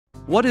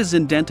What is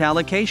indent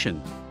allocation?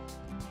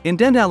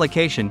 Indent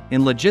allocation,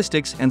 in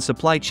logistics and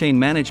supply chain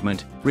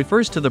management,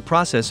 refers to the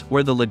process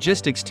where the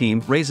logistics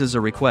team raises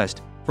a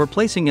request for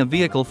placing a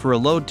vehicle for a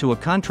load to a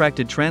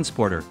contracted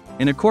transporter,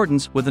 in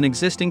accordance with an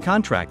existing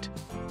contract.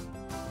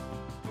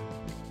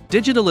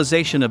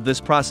 Digitalization of this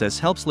process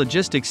helps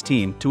logistics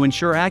team to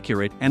ensure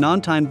accurate and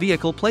on-time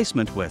vehicle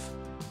placement with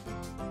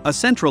a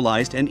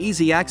centralized and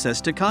easy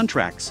access to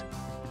contracts,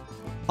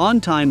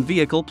 on-time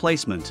vehicle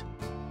placement,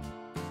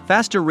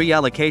 faster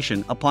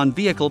reallocation upon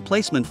vehicle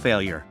placement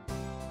failure,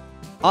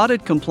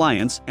 audit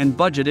compliance and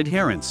budget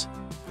adherence,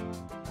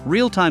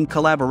 real-time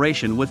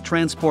collaboration with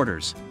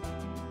transporters.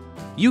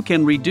 You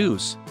can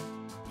reduce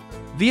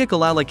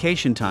vehicle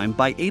allocation time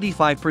by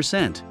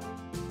 85%,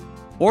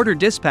 order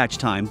dispatch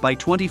time by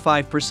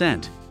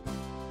 25%,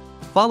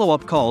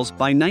 follow-up calls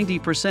by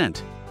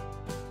 90%.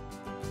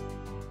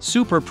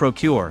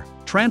 SuperProcure,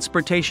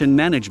 transportation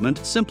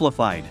management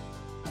simplified.